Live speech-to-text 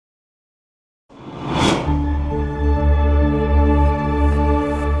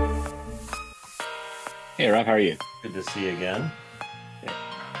Hey, Rob, how are you? Good to see you again. The,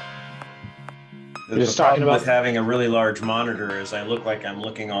 You're the just talking problem with about, having a really large monitor is I look like I'm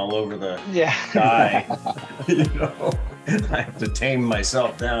looking all over the yeah. sky. You know, I have to tame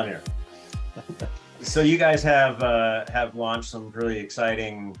myself down here. So you guys have launched some really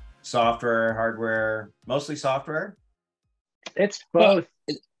exciting software, hardware, mostly software. It's Well, both.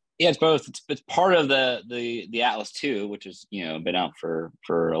 yeah, it's both. It's part of the Atlas 2, which has been out for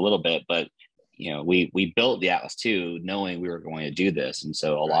a little bit, but we built the Atlas 2 knowing we were going to do this, and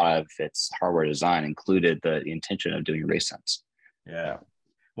so a lot of its hardware design included the intention of doing RaceSense. Yeah.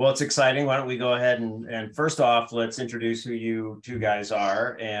 Well, it's exciting. Why don't we go ahead and first off, let's introduce who you two guys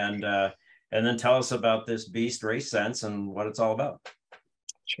are, and then tell us about this beast RaceSense and what it's all about.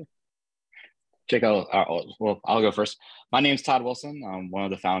 Sure. Jake, I'll go first. My name's Todd Wilson. I'm one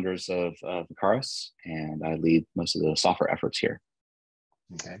of the founders of Vakaros, and I lead most of the software efforts here.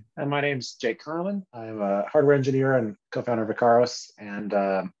 Okay. And my name's Jake Keilman. I'm a hardware engineer and co-founder of Vakaros,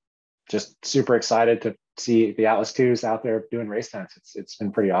 and just super excited to see the Atlas 2s out there doing RaceSense. It's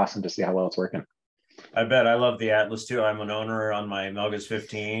been pretty awesome to see how well it's working. I bet. I love the Atlas 2. I'm an owner on my Melgus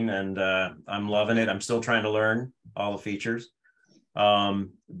 15, and I'm loving it. I'm still trying to learn all the features,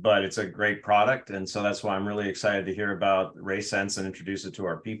 but it's a great product, and so that's why I'm really excited to hear about RaceSense and introduce it to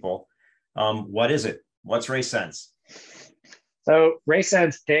our people. What is it? What's RaceSense? So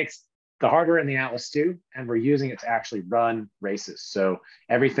RaceSense takes the hardware in the Atlas 2, and we're using it to actually run races. So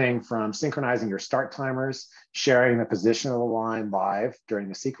everything from synchronizing your start timers, sharing the position of the line live during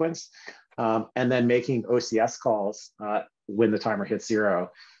the sequence, and then making OCS calls when the timer hits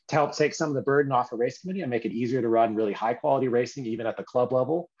 0 to help take some of the burden off the race committee and make it easier to run really high quality racing, even at the club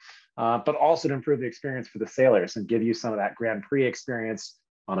level, but also to improve the experience for the sailors and give you some of that Grand Prix experience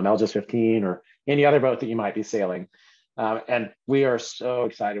on a Melgus 15 or any other boat that you might be sailing. And we are so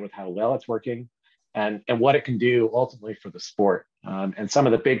excited with how well it's working and what it can do ultimately for the sport. And some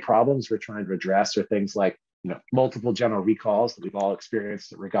of the big problems we're trying to address are things like multiple general recalls that we've all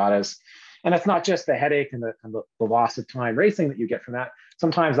experienced at regattas. And it's not just the headache and the loss of time racing that you get from that.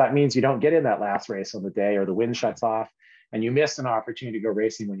 Sometimes that means you don't get in that last race on the day, or the wind shuts off and you miss an opportunity to go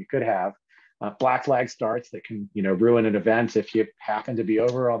racing when you could have. Black flag starts that can ruin an event if you happen to be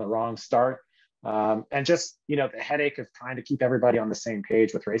over on the wrong start. And just the headache of trying to keep everybody on the same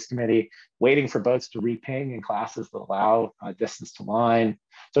page with race committee, waiting for boats to reping in classes that allow distance to line.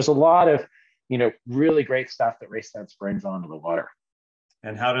 There's a lot of really great stuff that RaceSense brings onto the water.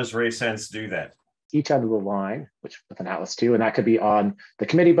 And how does RaceSense do that? Each end of the line, which with an Atlas 2, and that could be on the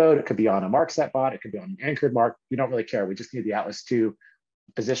committee boat, it could be on a mark set bot, it could be on an anchored mark. We don't really care. We just need the Atlas 2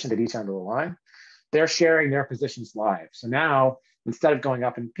 positioned at each end of the line. They're sharing their positions live. So now, instead of going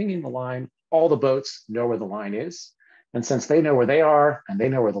up and pinging the line, all the boats know where the line is. And since they know where they are and they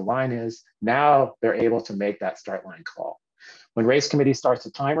know where the line is, now they're able to make that start line call. When race committee starts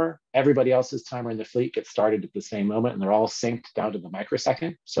a timer, everybody else's timer in the fleet gets started at the same moment, and they're all synced down to the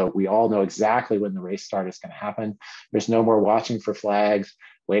microsecond. So we all know exactly when the race start is going to happen. There's no more watching for flags,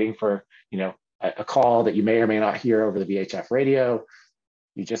 waiting for a call that you may or may not hear over the VHF radio.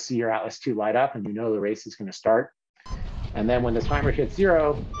 You just see your Atlas 2 light up and the race is going to start. And then when the timer hits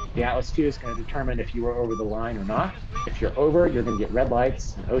 0, the Atlas 2 is going to determine if you were over the line or not. If you're over, you're going to get red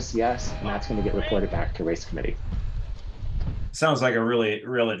lights and OCS, and that's going to get reported back to race committee. Sounds like a really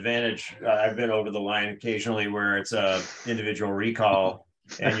real advantage. I've been over the line occasionally where it's a individual recall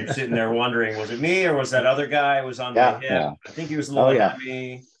and you're sitting there wondering, was it me or was that other guy who was on my hip? Yeah. I think he was a little ahead of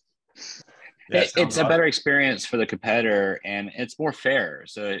me. It's a better experience for the competitor, and it's more fair.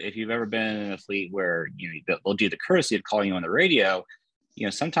 So if you've ever been in a fleet where they'll do the courtesy of calling you on the radio,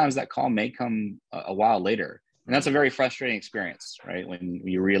 sometimes that call may come a while later, and that's a very frustrating experience, right? When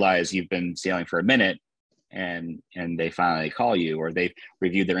you realize you've been sailing for a minute and they finally call you, or they've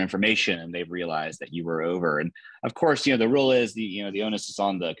reviewed their information and they've realized that you were over. And of course, the rule is the onus is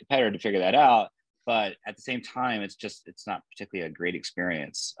on the competitor to figure that out. But at the same time, it's not particularly a great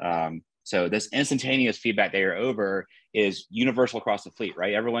experience. So this instantaneous feedback that you're over is universal across the fleet,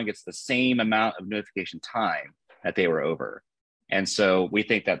 right? Everyone gets the same amount of notification time that they were over. And so we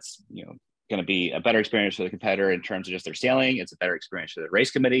think that's, going to be a better experience for the competitor in terms of just their sailing. It's a better experience for the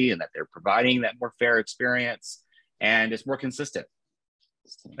race committee and that they're providing that more fair experience, and it's more consistent.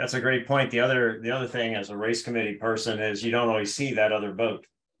 That's a great point. The other thing as a race committee person is you don't always see that other boat,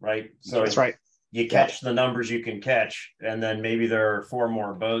 right? So that's right. You catch the numbers you can catch, and then maybe there are 4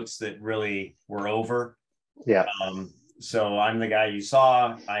 more boats that really were over. Yeah. So I'm the guy you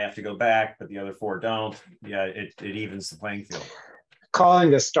saw. I have to go back, but the other 4 don't. Yeah, it evens the playing field.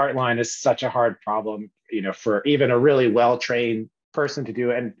 Calling the start line is such a hard problem, for even a really well-trained person to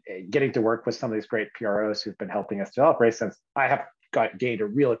do it, and getting to work with some of these great PROs who've been helping us develop RaceSense, I have gained a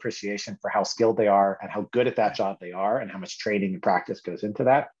real appreciation for how skilled they are and how good at that job they are and how much training and practice goes into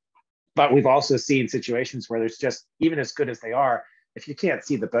that. But we've also seen situations where there's just, even as good as they are, if you can't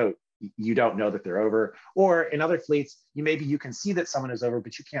see the boat, you don't know that they're over. Or in other fleets, you can see that someone is over,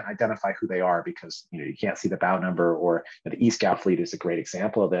 but you can't identify who they are because you can't see the bow number. Or the E-Scout fleet is a great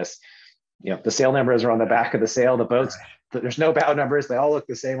example of this. The sail numbers are on the back of the sail. The boats, there's no bow numbers. They all look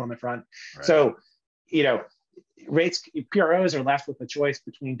the same on the front. Right. So, PROs are left with the choice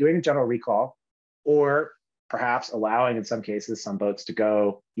between doing a general recall or perhaps allowing, in some cases, some boats to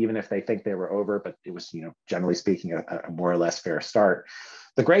go, even if they think they were over, but it was, generally speaking, a more or less fair start.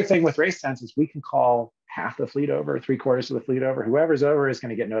 The great thing with RaceSense is we can call half the fleet over, 3/4 of the fleet over. Whoever's over is going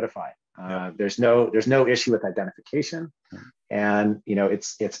to get notified. There's no issue with identification, and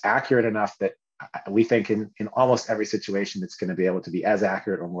it's accurate enough that we think in almost every situation it's going to be able to be as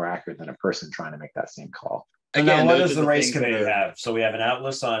accurate or more accurate than a person trying to make that same call. Again, what does the race committee have? So we have an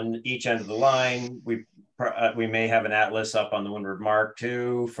atlas on each end of the line. We may have an atlas up on the Windward Mark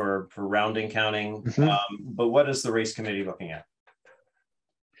too for rounding counting. But what is the race committee looking at?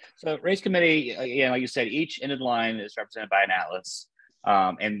 So race committee, like you said, each end of the line is represented by an atlas.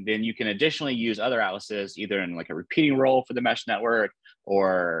 And then you can additionally use other atlases, either in like a repeating role for the mesh network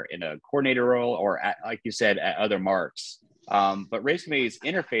or in a coordinator role, or like you said, at other marks. But race committee's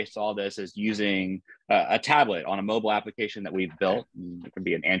interface to all this is using a tablet on a mobile application that we've built. It can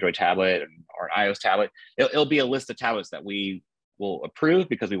be an Android tablet or an iOS tablet. It'll be a list of tablets that we will approve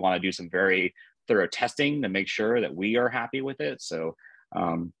because we want to do some very thorough testing to make sure that we are happy with it. So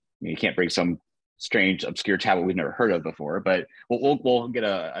you can't bring some strange, obscure tablet we've never heard of before, but we'll get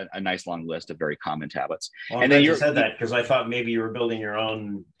a nice long list of very common tablets. Well, and then you said that because I thought maybe you were building your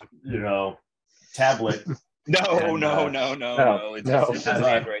own, tablet. No. It's an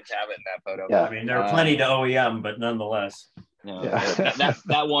Android tablet in that photo. Yeah. I mean, there are plenty to OEM, but nonetheless.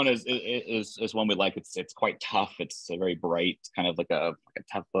 That one is one we like. It's quite tough. It's a very bright, kind of like a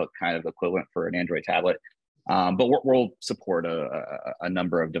tough book kind of equivalent for an Android tablet. But we'll support a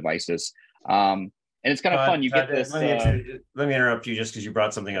number of devices. And it's kind of fun. You get this. Let me interrupt you just because you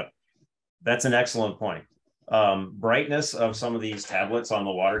brought something up. That's an excellent point. Brightness of some of these tablets on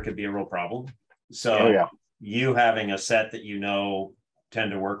the water could be a real problem. So you having a set that tend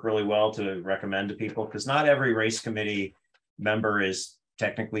to work really well to recommend to people, because not every race committee member is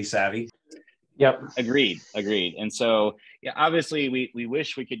technically savvy. Yep. Agreed. And so, obviously we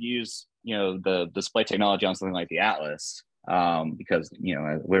wish we could use, the display technology on something like the Atlas, because,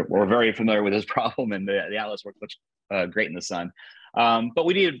 we're very familiar with this problem, and the Atlas works great in the sun. But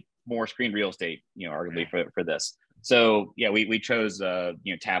we needed more screen real estate, arguably for this. So we chose,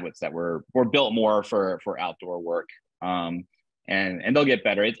 tablets that were built more for outdoor work. And they'll get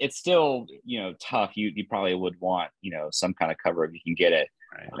better. It's still, tough. You probably would want, some kind of cover if you can get it,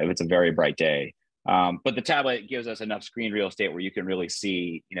 if it's a very bright day. But the tablet gives us enough screen real estate where you can really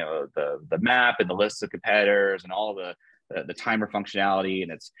see, the map and the list of competitors and all the timer functionality.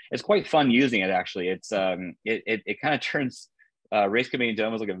 And it's quite fun using it. Actually, it kind of turns race committee into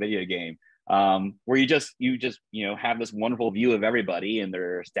almost like a video game. Where you just have this wonderful view of everybody and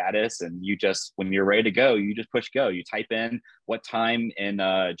their status, and when you're ready to go, you just push go. You type in what time in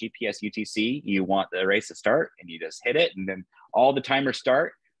GPS UTC you want the race to start, and you just hit it, and then all the timers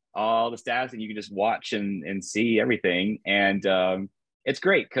start, all the stats, and you can just watch and see everything. And it's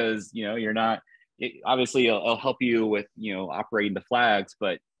great because you're not obviously it'll help you with operating the flags,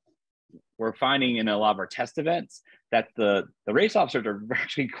 but we're finding in a lot of our test events that the race officers are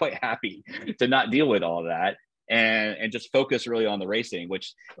actually quite happy to not deal with all of that and just focus really on the racing,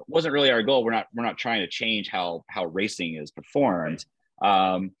 which wasn't really our goal. We're not trying to change how racing is performed,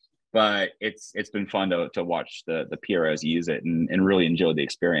 but it's been fun to watch the PROs use it and really enjoy the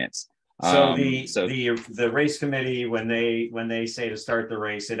experience. So the race committee, when they say to start the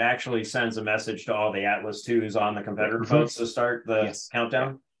race, it actually sends a message to all the Atlas 2s on the competitor boats to start the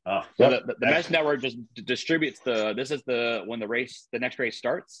countdown. Oh, so the mesh network just distributes when the next race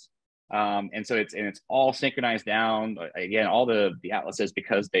starts, and so it's all synchronized down. Again, all the atlases,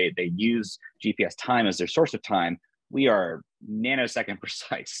 because they use GPS time as their source of time, we are nanosecond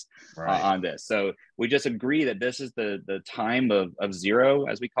precise on this. So we just agree that this is the time of zero,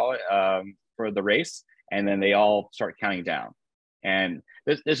 as we call it, for the race, and then they all start counting down. And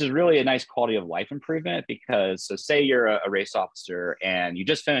this is really a nice quality of life improvement, because say you're a race officer and you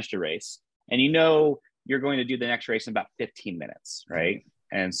just finished a race and you're going to do the next race in about 15 minutes, right?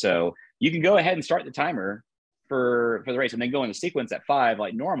 And so you can go ahead and start the timer for the race and then go into sequence at 5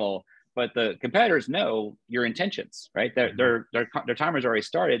 like normal, but the competitors know your intentions, right? Their timers already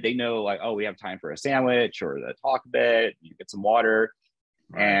started. They know like, oh, we have time for a sandwich or the talk a bit, you get some water.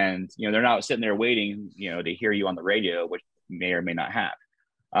 Right. And, they're not sitting there waiting, to hear you on the radio, which may or may not have.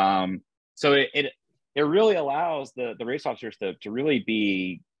 So it really allows the race officers to really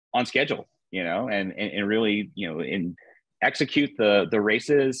be on schedule, and really, and execute the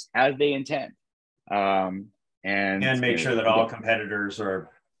races as they intend. And make sure that all competitors are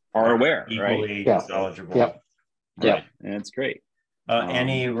aware, equally right? knowledgeable. Yep. Yeah, and it's great.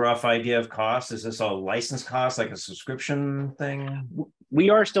 Any rough idea of cost? Is this a license cost, like a subscription thing? We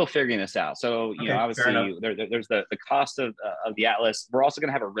are still figuring this out. So, obviously there's the cost of the Atlas. We're also going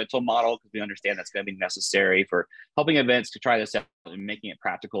to have a rental model because we understand that's going to be necessary for helping events to try this out and making it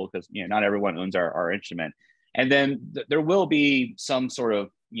practical because, not everyone owns our instrument. And then there will be some sort of,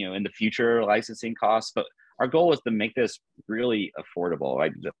 in the future licensing costs, but our goal is to make this really affordable.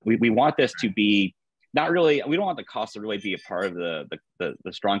 We want this to be not really, we don't want the cost to really be a part of the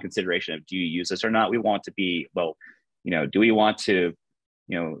strong consideration of do you use this or not. We want to be, well, do we want to,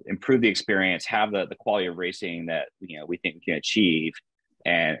 improve the experience, have the quality of racing that, we think we can achieve.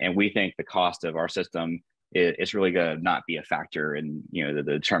 And we think the cost of our system is really going to not be a factor in, the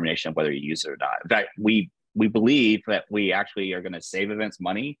determination of whether you use it or not. In fact, we believe that we actually are going to save events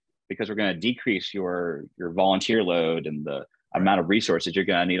money because we're going to decrease your volunteer load and the amount of resources you're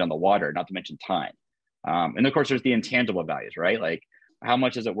going to need on the water, not to mention time. And of course, there's the intangible values, right? Like how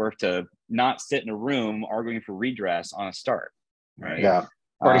much is it worth to not sit in a room arguing for redress on a start, right? Yeah.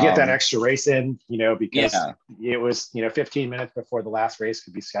 Or to get that extra race in, because it was, 15 minutes before the last race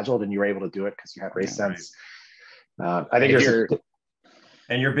could be scheduled and you were able to do it because you had RaceSense. Right. I think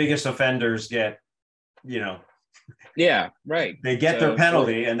and your biggest offenders get, yeah, right. They get their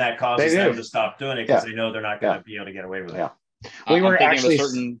penalty and that causes them to stop doing it because they know they're not going to be able to get away with it. Yeah. We were actually of a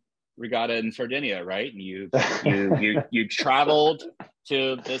certain regatta in Sardinia, right? And you traveled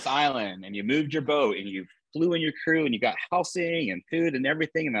to this island and you moved your boat and you flew in your crew and you got housing and food and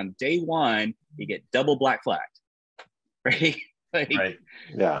everything. And on day one, you get double black flagged, right? Right.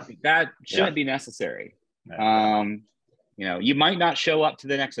 Yeah. That shouldn't be necessary. You might not show up to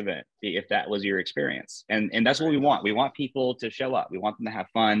the next event if that was your experience. And that's what we want. We want people to show up. We want them to have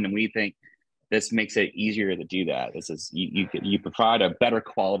fun. And we think this makes it easier to do that. This is, you provide a better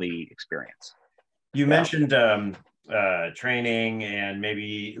quality experience. You mentioned training and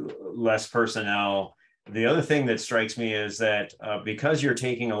maybe less personnel. The other thing that strikes me is that because you're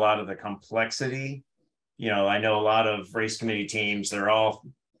taking a lot of the complexity, I know a lot of race committee teams, they're all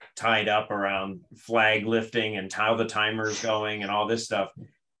tied up around flag lifting and how the timer's going and all this stuff.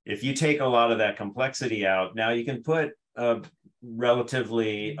 If you take a lot of that complexity out, now you can put a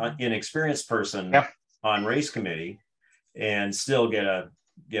relatively inexperienced person on race committee and still get a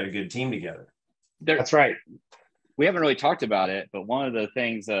good team together. That's right. We haven't really talked about it, but one of the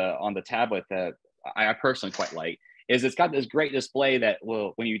things on the tablet that I personally quite like is it's got this great display that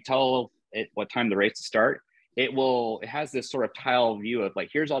will, when you tell it what time the race to start, it has this sort of tile view of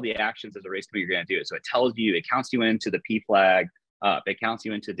like, here's all the actions as a race committee you're going to do. So it tells you, it counts you into the P flag up, it counts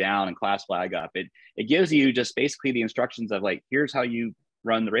you into down and class flag up. It gives you just basically the instructions of like, here's how you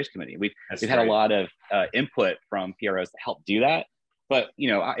run the race committee. We've had a lot of input from PROs to help do that. But,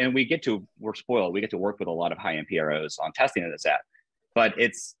 and we're spoiled. We get to work with a lot of high-end PROs on testing of this app. But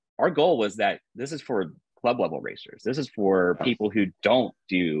our goal was that this is for club level racers. This is for people who don't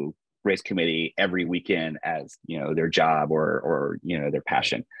do race committee every weekend as, their job or their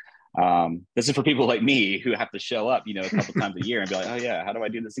passion. This is for people like me who have to show up, a couple times a year and be like, oh yeah, how do I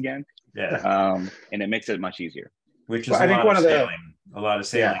do this again? Yeah. And it makes it much easier. Which is a lot of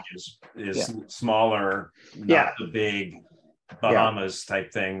sailing is smaller, not the big Bahamas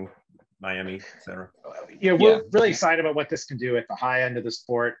type thing, Miami, et cetera. We're really excited about what this can do at the high end of the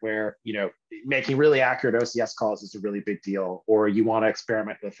sport where, making really accurate OCS calls is a really big deal, or you want to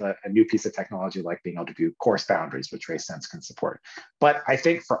experiment with a new piece of technology like being able to do course boundaries, which RaceSense can support. But I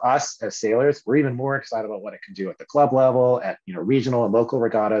think for us as sailors, we're even more excited about what it can do at the club level, at regional and local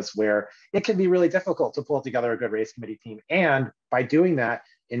regattas, where it can be really difficult to pull together a good race committee team. And by doing that,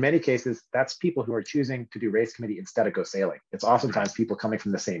 in many cases, that's people who are choosing to do race committee instead of go sailing. It's oftentimes people coming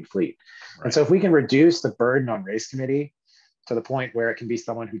from the same fleet. Right. And so if we can reduce the burden on race committee to the point where it can be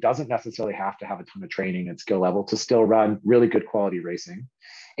someone who doesn't necessarily have to have a ton of training and skill level to still run really good quality racing,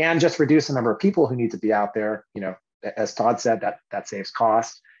 and just reduce the number of people who need to be out there, as Todd said, that saves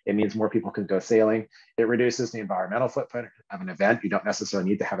cost. It means more people can go sailing. It reduces the environmental footprint of an event. You don't necessarily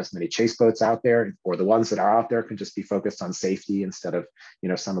need to have as many chase boats out there, or the ones that are out there can just be focused on safety instead of,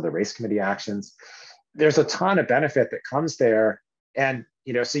 some of the race committee actions. There's a ton of benefit that comes there And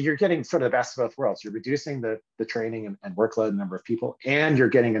so you're getting sort of the best of both worlds. You're reducing the training and workload and number of people, and you're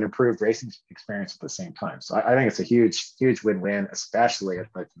getting an improved racing experience at the same time. So I think it's a huge win-win, especially at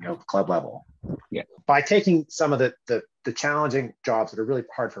the club level. Yeah. By taking some of the challenging jobs that are really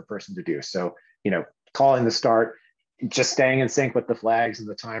hard for a person to do. So, calling the start, just staying in sync with the flags and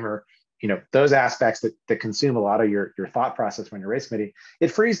the timer, those aspects that consume a lot of your thought process when you're race committee, it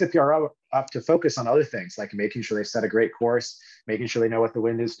frees the PRO up to focus on other things, like making sure they set a great course, making sure they know what the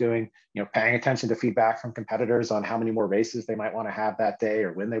wind is doing, paying attention to feedback from competitors on how many more races they might want to have that day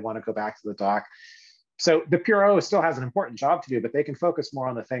or when they want to go back to the dock. So the PRO still has an important job to do, but they can focus more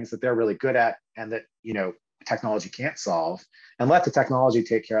on the things that they're really good at and that, technology can't solve, and let the technology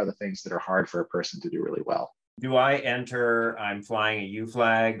take care of the things that are hard for a person to do really well. Do I enter, I'm flying a U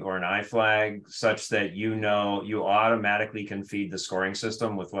flag or an I flag, such that you automatically can feed the scoring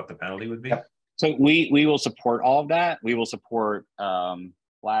system with what the penalty would be? Yep. So we will support all of that. We will support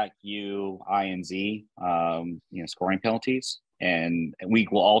flag, U, I, and Z, scoring penalties. And we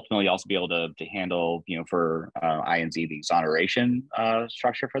will ultimately also be able to handle, for I and Z, the exoneration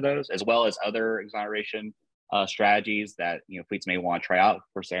structure for those, as well as other exoneration strategies that, fleets may want to try out.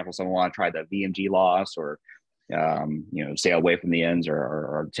 For example, someone want to try the VMG loss or, stay away from the ends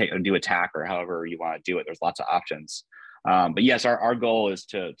or do attack or however you want to do it. There's lots of options. But yes, our goal is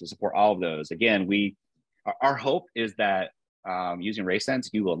to support all of those. Again, our hope is that using RaceSense,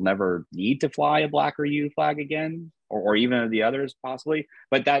 you will never need to fly a black or U flag again, or even the others possibly.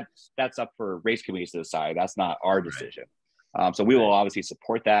 But that's up for race committees to decide. That's not our decision. So we will obviously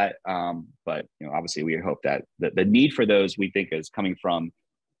support that. But obviously we hope that the need for those, we think, is coming from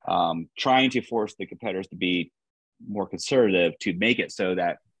trying to force the competitors to be more conservative, to make it so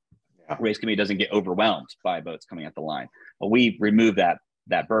that race committee doesn't get overwhelmed by boats coming at the line. But we remove that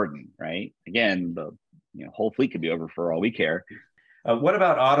burden, right? Again, the whole fleet could be over for all we care. What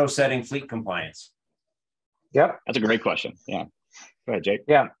about auto setting fleet compliance? Yep. That's a great question. Yeah. Go ahead, Jake.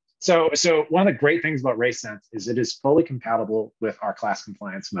 Yeah. So one of the great things about RaceSense is it is fully compatible with our class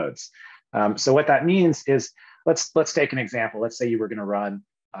compliance modes. So what that means is, let's take an example. Let's say you were going to run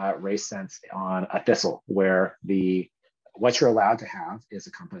RaceSense on a Thistle, where what you're allowed to have is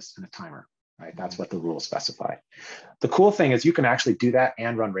a compass and a timer, right? That's what the rules specify. The cool thing is you can actually do that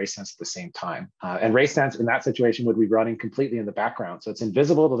and run RaceSense at the same time. And RaceSense in that situation would be running completely in the background. So it's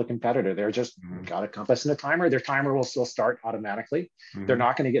invisible to the competitor. They're just got a compass and a timer. Their timer will still start automatically. They're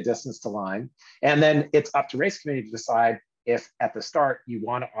not going to get distance to line. And then it's up to race committee to decide if at the start you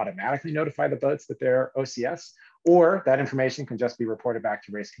want to automatically notify the boats that they're OCS, or that information can just be reported back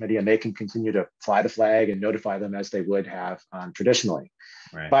to race committee and they can continue to fly the flag and notify them as they would have traditionally.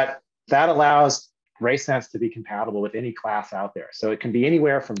 Right. But that allows RaceSense to be compatible with any class out there. So it can be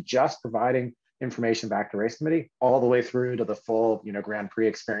anywhere from just providing information back to race committee all the way through to the full, Grand Prix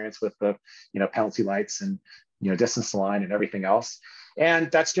experience with the, penalty lights and, distance to line and everything else.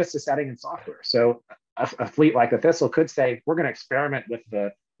 And that's just a setting in software. So a fleet like the Thistle could say, we're going to experiment with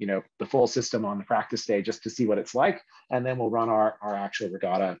the full system on the practice day just to see what it's like. And then we'll run our actual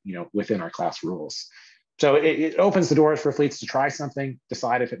regatta, within our class rules. So it opens the doors for fleets to try something,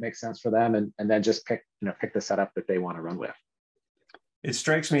 decide if it makes sense for them, and then just pick the setup that they want to run with. It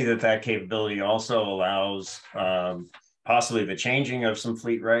strikes me that capability also allows possibly the changing of some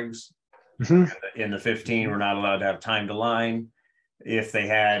fleet regs. In the 15, we're not allowed to have time to line. If they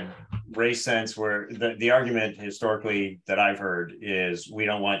had RaceSense, where the argument historically that I've heard is we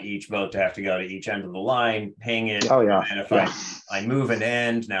don't want each boat to have to go to each end of the line, ping it. Oh, yeah. And if I move an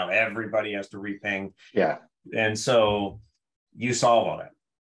end, now everybody has to reping. Yeah. And so you solve all that,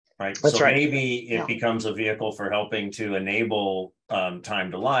 right? That's so right. Maybe it becomes a vehicle for helping to enable time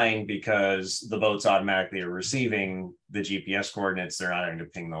to line, because the boats automatically are receiving the GPS coordinates. They're not having to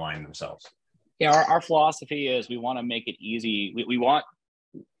ping the line themselves. Yeah, our philosophy is we want to make it easy.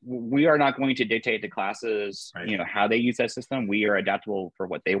 We are not going to dictate to classes, right, how they use that system. We are adaptable for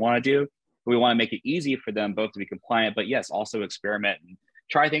what they want to do. We want to make it easy for them both to be compliant, but yes, also experiment and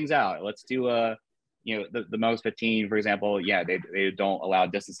try things out. Let's do the Mo's 15, for example. Yeah, they don't allow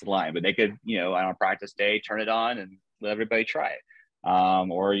distance to line, but they could, on a practice day, turn it on and let everybody try it.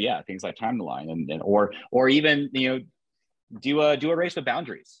 Or things like time to line and or even, do a race with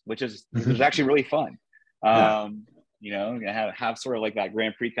boundaries, which is actually really fun. Have sort of like that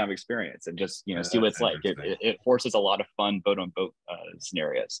Grand Prix kind of experience and just, see what it's like. It forces a lot of fun boat on boat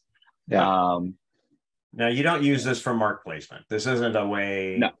scenarios. Yeah. Now you don't use this for mark placement. This isn't a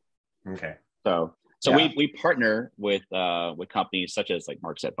way. No. Okay. So we partner with companies such as like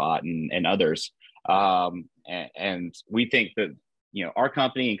Mark Set Bot and others. And we think that our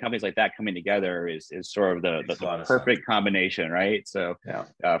company and companies like that coming together is sort of the perfect combination, right? So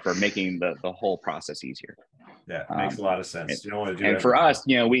for making the whole process easier. Yeah, makes a lot of sense. You don't want to do and for us,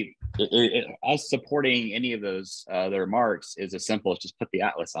 us supporting any of those other marks is as simple as just put the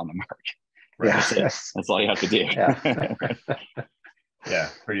Atlas on the mark. Right? Yeah. That's all you have to do. Yeah. Yeah,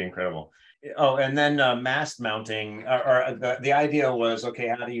 pretty incredible. Oh, and then mast mounting, or the idea was, okay,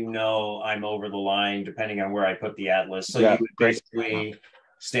 how do you know I'm over the line depending on where I put the Atlas? So you would basically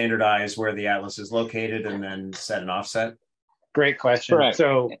standardize where the Atlas is located and then set an offset? Great question. Correct.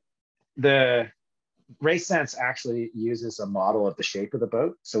 So the RaceSense actually uses a model of the shape of the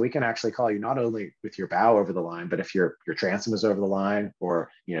boat. So we can actually call you not only with your bow over the line, but if your transom is over the line, or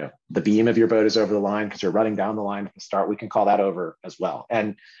the beam of your boat is over the line because you're running down the line at the start, we can call that over as well.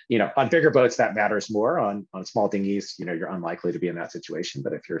 And on bigger boats that matters more. On small dinghies, you're unlikely to be in that situation.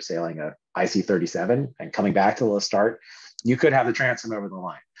 But if you're sailing a IC37 and coming back to the start, you could have the transom over the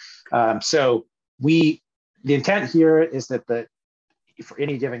line. So the intent here is that for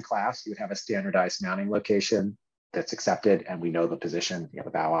any given class, you would have a standardized mounting location that's accepted, and we know the position, the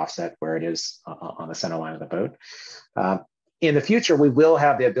bow offset, where it is on the center line of the boat. In the future, we will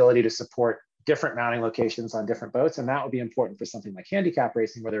have the ability to support different mounting locations on different boats, and that would be important for something like handicap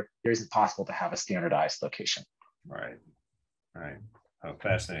racing, where there isn't possible to have a standardized location. Right. Oh,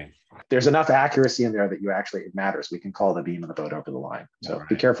 fascinating. There's enough accuracy in there that it matters. We can call the beam of the boat over the line. So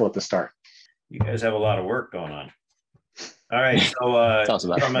be careful at the start. You guys have a lot of work going on. All right, so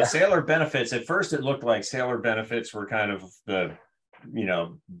from a sailor benefits, at first it looked like sailor benefits were kind of the,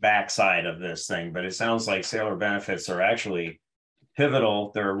 backside of this thing, but it sounds like sailor benefits are actually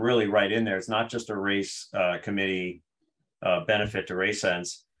pivotal. They're really right in there. It's not just a race committee benefit to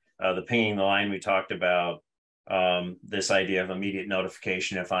RaceSense. The pinging the line we talked about, this idea of immediate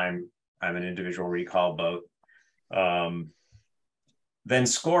notification if I'm an individual recall boat. Then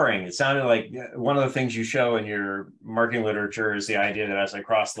scoring, it sounded like one of the things you show in your marketing literature is the idea that as I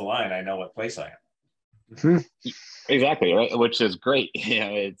cross the line, I know what place I am. Mm-hmm. Exactly, right? Which is great.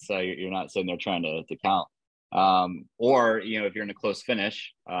 It's you're not sitting there trying to count. Or if you're in a close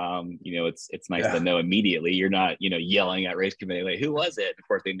finish, it's nice to know immediately. You're not yelling at race committee like, who was it? Of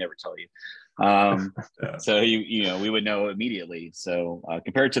course, they never tell you. So we would know immediately. So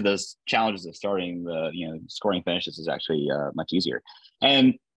compared to those challenges of starting the scoring finishes is actually much easier.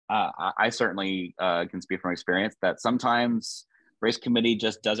 And I certainly can speak from experience that sometimes race committee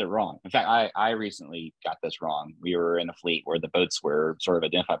just does it wrong. In fact, I recently got this wrong. We were in a fleet where the boats were sort of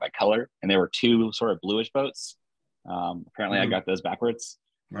identified by color, and there were two sort of bluish boats. Apparently, I got those backwards.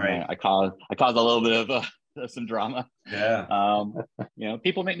 Right. I caused a little bit of some drama. Yeah.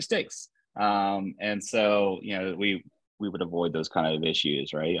 People make mistakes, and so we would avoid those kind of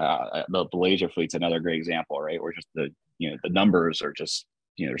issues, right? The laser fleet's another great example, right? Where just the numbers are just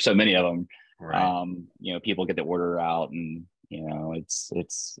there's so many of them. Right. People get the order out and. It's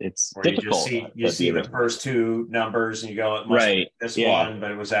or difficult. You see the first two numbers and you go, it must be this one,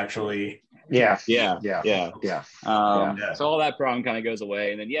 but it was actually yeah. Yeah. So all that problem kind of goes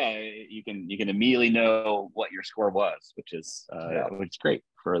away, and then you can immediately know what your score was, which is great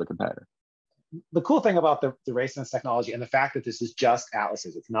for the competitor. The cool thing about the RaceSense technology and the fact that this is just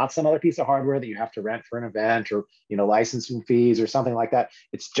Atlases, it's not some other piece of hardware that you have to rent for an event or licensing fees or something like that.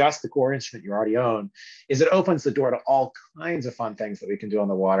 It's just the core instrument you already own. Is it opens the door to all kinds of fun things that we can do on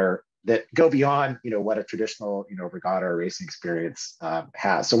the water that go beyond what a traditional regatta or racing experience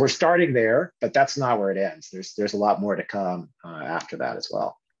has. So we're starting there, but that's not where it ends. There's a lot more to come after that as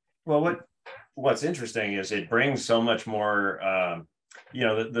well. Well, what's interesting is it brings so much more.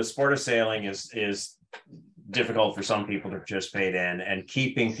 The sport of sailing is difficult for some people to participate in, and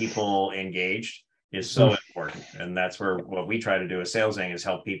keeping people engaged is so important. And that's where what we try to do at SailZing is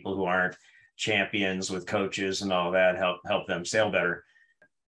help people who aren't champions with coaches and all that, help them sail better.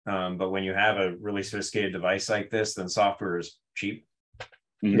 But when you have a really sophisticated device like this, then software is cheap.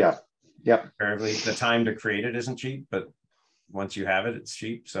 Yeah. Apparently, the time to create it isn't cheap, but once you have it, it's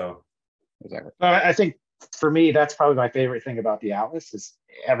cheap. So exactly. I think for me, that's probably my favorite thing about the Atlas is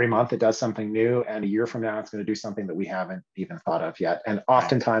every month it does something new, and a year from now it's going to do something that we haven't even thought of yet. And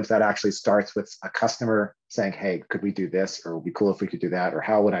oftentimes that actually starts with a customer saying, hey, could we do this? Or it would be cool if we could do that. Or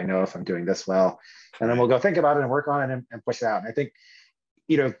how would I know if I'm doing this well? And then we'll go think about it and work on it and push it out. And I think,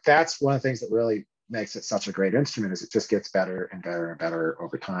 that's one of the things that really makes it such a great instrument is it just gets better and better and better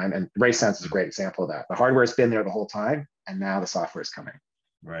over time. And RaceSense is a great example of that. The hardware's been there the whole time, and now the software is coming.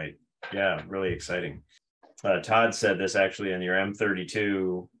 Right. Yeah, really exciting. Todd said this actually in your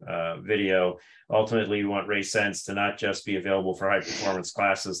M32 video. Ultimately, we want RaceSense to not just be available for high performance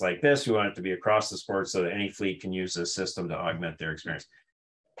classes like this. We want it to be across the sport so that any fleet can use this system to augment their experience.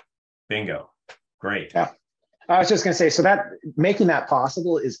 Bingo. Great. Yeah. I was just going to say, so that making that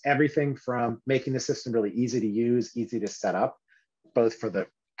possible is everything from making the system really easy to use, easy to set up, both for the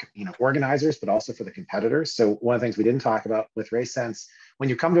organizers, but also for the competitors. So one of the things we didn't talk about with RaceSense, when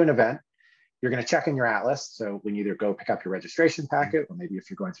you come to an event, you're going to check in your atlas. So when you either go pick up your registration packet, or maybe if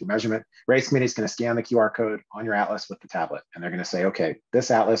you're going through measurement, race committee is going to scan the QR code on your atlas with the tablet. And they're going to say, okay,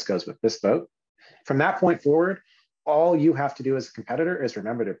 this atlas goes with this boat. From that point forward, all you have to do as a competitor is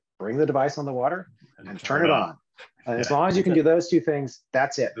remember to bring the device on the water and turn it on. And as long as you can do those two things,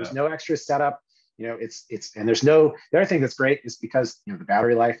 that's it. There's no extra setup. And there's no, the other thing that's great is because, the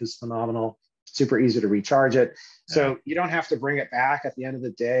battery life is phenomenal, super easy to recharge it. So you don't have to bring it back at the end of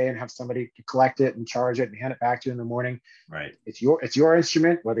the day and have somebody collect it and charge it and hand it back to you in the morning. Right. It's your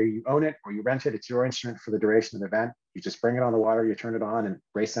instrument, whether you own it or you rent it, it's your instrument for the duration of the event. You just bring it on the water, you turn it on, and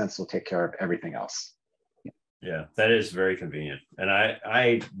RaceSense will take care of everything else. Yeah, that is very convenient. And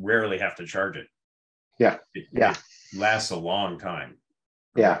I rarely have to charge it. Yeah. It lasts a long time.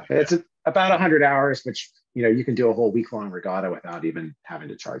 Yeah. It's about 100 hours, which, you can do a whole week-long regatta without even having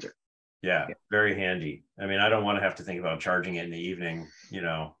to charge it. Yeah, very handy. I mean, I don't want to have to think about charging it in the evening,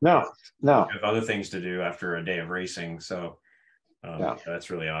 No. I have other things to do after a day of racing. So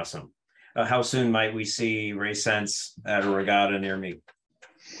that's really awesome. How soon might we see RaceSense at a regatta near me?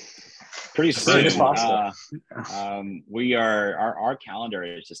 Pretty soon. As possible. Our calendar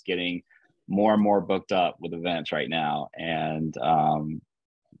is just getting more and more booked up with events right now. And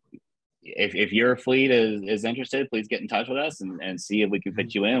if your fleet is interested, please get in touch with us and see if we can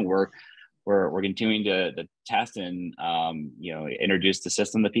fit you in. We're continuing to test and introduce the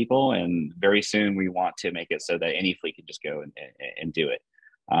system to people, and very soon we want to make it so that any fleet can just go and do it.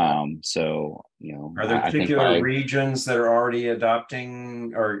 Are there particular regions that are already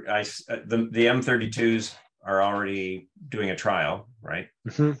adopting, or the M32s are already doing a trial, right?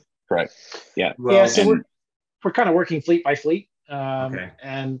 Mm-hmm. Correct. Yeah. Well, so we're kind of working fleet by fleet. Okay.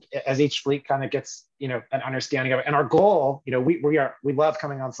 And as each fleet kind of gets, an understanding of it. And our goal, we love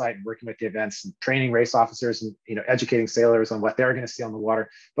coming on site and working with the events and training race officers and, educating sailors on what they're going to see on the water.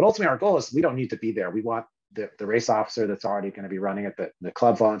 But ultimately our goal is we don't need to be there. We want the race officer that's already going to be running it, the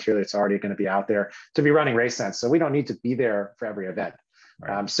club volunteer that's already going to be out there to be running RaceSense. So we don't need to be there for every event.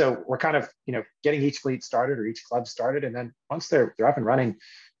 Right. So we're kind of, getting each fleet started or each club started. And then once they're up and running,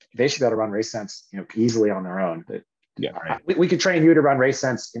 they should be able to run RaceSense, easily on their own. Yeah, right. We could train you to run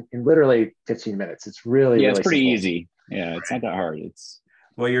RaceSense in literally 15 minutes. It's really, it's pretty simple. easy. Yeah, it's not that hard.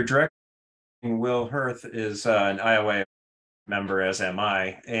 Well, your director, Will Hirth, is an IOA member, as am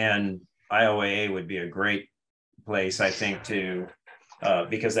I, and IOAA would be a great place, I think, to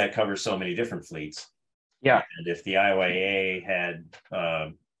because that covers so many different fleets. Yeah. And if the IOAA had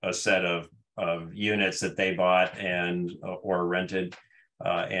a set of units that they bought or rented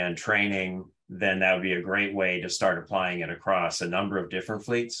and training, then that would be a great way to start applying it across a number of different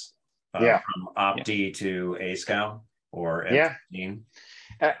fleets, from Opti to ASCAL or M15.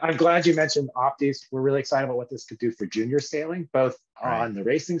 I'm glad you mentioned Optis. We're really excited about what this could do for junior sailing, both on the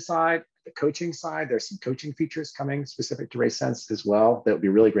racing side, the coaching side. There's some coaching features coming specific to RaceSense as well that would be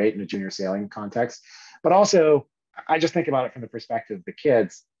really great in a junior sailing context. But also, I just think about it from the perspective of the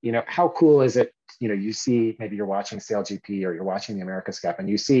kids. How cool is it? You see, maybe you're watching SailGP or you're watching the America's Cup, and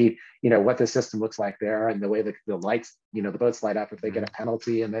you see, what the system looks like there, and the way that the lights, the boats light up if they get a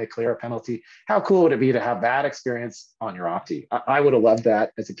penalty and they clear a penalty. How cool would it be to have that experience on your Opti? I would have loved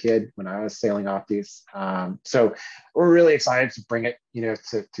that as a kid when I was sailing Optis. So we're really excited to bring it,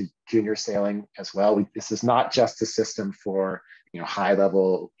 to junior sailing as well. This is not just a system for high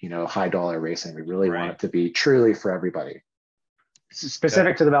level, high dollar racing. We really want it to be truly for everybody.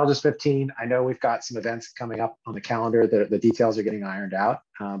 Specific to the Belgius 15, I know we've got some events coming up on the calendar. The details are getting ironed out,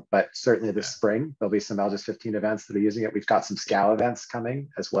 but certainly this spring, there'll be some Belgius 15 events that are using it. We've got some SCAL events coming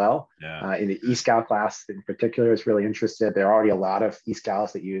as well. In the eSCAL class in particular is really interested. There are already a lot of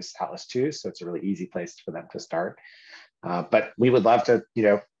eSCALs that use Atlas 2, so it's a really easy place for them to start. But we would love to,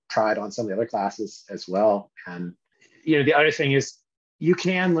 try it on some of the other classes as well. And, the other thing is, you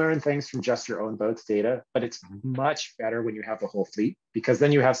can learn things from just your own boat's data, but it's much better when you have the whole fleet, because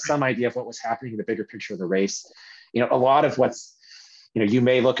then you have some idea of what was happening in the bigger picture of the race. A lot of what's, you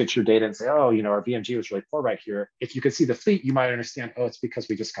may look at your data and say, oh, our VMG was really poor right here. If you could see the fleet, you might understand, oh, it's because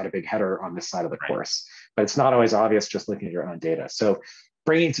we just got a big header on this side of the course. But it's not always obvious just looking at your own data. So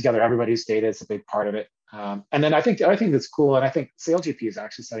bringing together everybody's data is a big part of it. And then I think the other thing that's cool, and I think SailGP is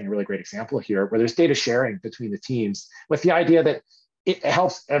actually setting a really great example here, where there's data sharing between the teams with the idea that it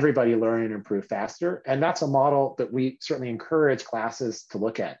helps everybody learn and improve faster. And that's a model that we certainly encourage classes to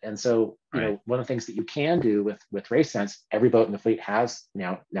look at. And so, you know, one of the things that you can do with RaceSense, every boat in the fleet has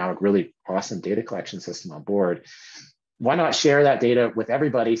now a really awesome data collection system on board. Why not share that data with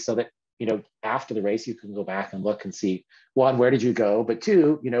everybody so that, you know, after the race, you can go back and look and see, one, where did you go? But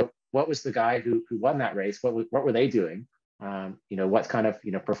two, you know, what was the guy who won that race? What were they doing? You know, what kind of,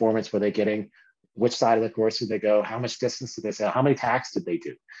 you know, performance were they getting? Which side of the course did they go? How much distance did they sail? How many tacks did they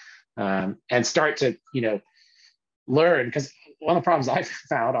do? And start to, you know, learn, because one of the problems I've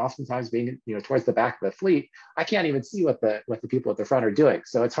found oftentimes being, you know, towards the back of the fleet, I can't even see what the people at the front are doing.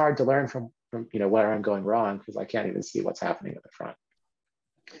 So it's hard to learn from you know, where I'm going wrong, because I can't even see what's happening at the front.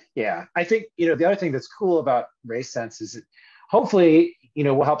 Yeah, I think, you know, the other thing that's cool about RaceSense is that hopefully, you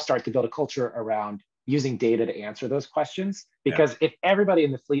know, will help start to build a culture around using data to answer those questions. Because if everybody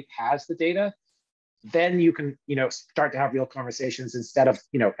in the fleet has the data, then you can, you know, start to have real conversations instead of,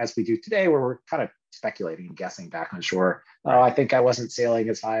 you know, as we do today, where we're kind of speculating and guessing back on shore. Oh, I think I wasn't sailing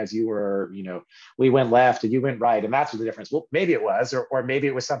as high as you were, you know, we went left and you went right. And that's the difference. Well, maybe it was, or maybe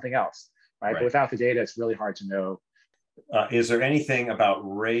it was something else, right? But without the data, it's really hard to know. Is there anything about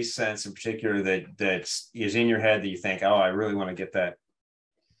RaceSense in particular that is in your head that you think, oh, I really want to get that?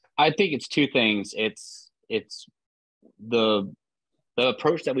 I think it's two things. It's the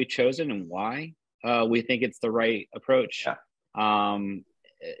approach that we've chosen and why we think it's the right approach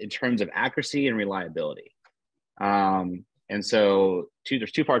in terms of accuracy and reliability. And so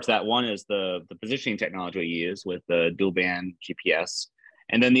there's two parts to that. One is the positioning technology we use with the dual band GPS.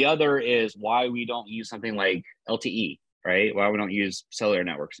 And then the other is why we don't use something like LTE, right? Why we don't use cellular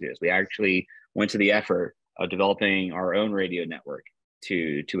networks to do this. We actually went to the effort of developing our own radio network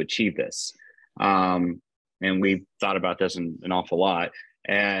to achieve this. And we thought about this an awful lot.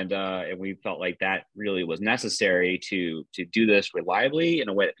 And we felt like that really was necessary to do this reliably in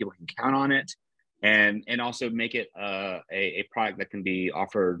a way that people can count on it, and also make it a product that can be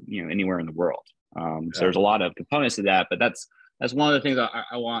offered, you know, anywhere in the world. So there's a lot of components to that, but that's one of the things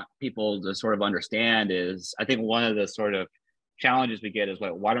I want people to sort of understand is, I think one of the sort of challenges we get is,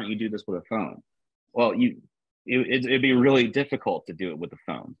 like, why don't you do this with a phone? Well, it'd be really difficult to do it with a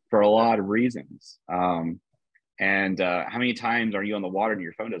phone for a lot of reasons. And how many times are you on the water and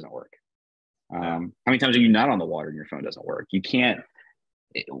your phone doesn't work? How many times are you not on the water and your phone doesn't work? You can't.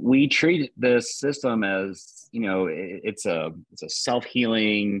 We treat this system as, you know, it's a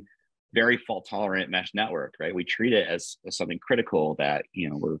self-healing, very fault-tolerant mesh network, right? We treat it as something critical that, you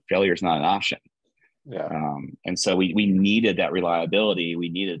know, where failure is not an option. And so we needed that reliability. We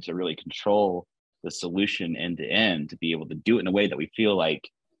needed to really control the solution end to end to be able to do it in a way that we feel like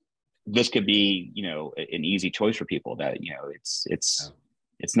this could be, you know, an easy choice for people, that, you know,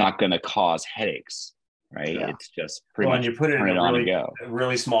 it's not going to cause headaches, right? It's just pretty much, and you put it in a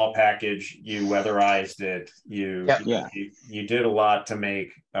really small package. You weatherized it. You did a lot to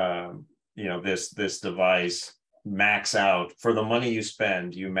make you know, this device max out for the money you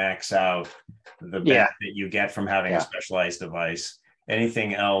spend. You max out the benefit that you get from having a specialized device.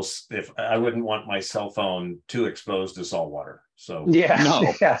 Anything else, if I wouldn't want my cell phone too exposed to salt water. So me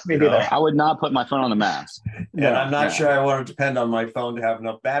neither. I would not put my phone on the mast. And I'm not sure I want to depend on my phone to have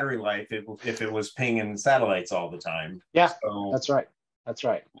enough battery life if it was pinging satellites all the time. So that's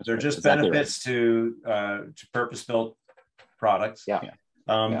right. They're just benefits to purpose-built products.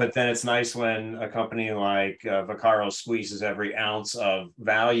 But then it's nice when a company like Vakaros squeezes every ounce of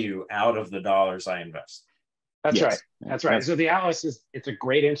value out of the dollars I invest. That's right. So the Atlas it's a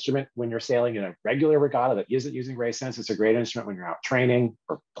great instrument when you're sailing in a regular regatta that isn't using RaceSense. It's a great instrument when you're out training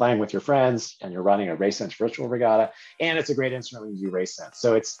or playing with your friends and you're running a RaceSense virtual regatta. And it's a great instrument when you do RaceSense.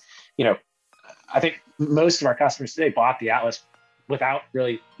 So it's, you know, I think most of our customers today bought the Atlas without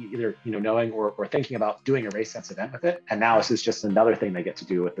really either, you know, knowing or thinking about doing a RaceSense event with it. And now this is just another thing they get to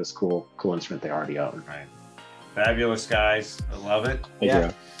do with this cool instrument they already own. Fabulous, guys. I love it.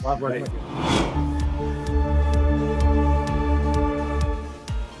 Love working with you.